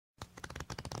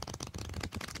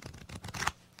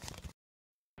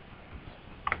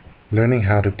Learning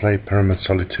how to play Pyramid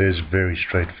Solitaire is very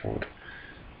straightforward.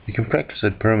 You can practice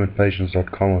at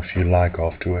pyramidpatience.com if you like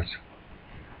afterwards.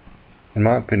 In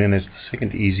my opinion, it's the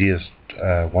second easiest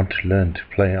one to learn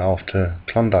to play after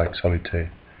Klondike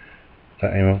Solitaire.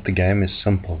 The aim of the game is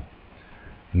simple.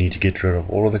 You need to get rid of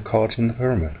all of the cards in the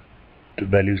pyramid. The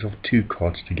values of two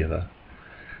cards together.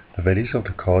 The values of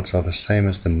the cards are the same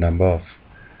as the number of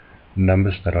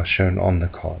numbers that are shown on the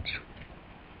cards,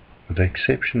 with the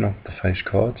exception of the face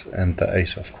cards and the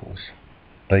ace, of course.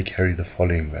 They carry the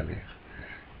following values.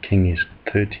 King is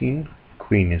 13,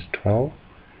 Queen is 12,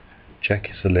 Jack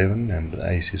is 11, and the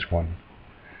ace is 1.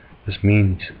 This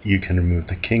means you can remove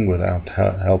the king without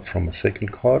help from a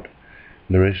second card.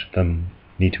 The rest of them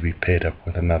need to be paired up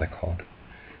with another card.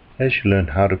 As you learn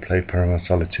how to play Pyramid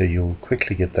Solitaire, you'll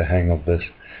quickly get the hang of this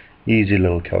easy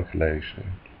little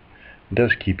calculation. It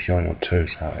does keep you on your toes,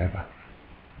 however.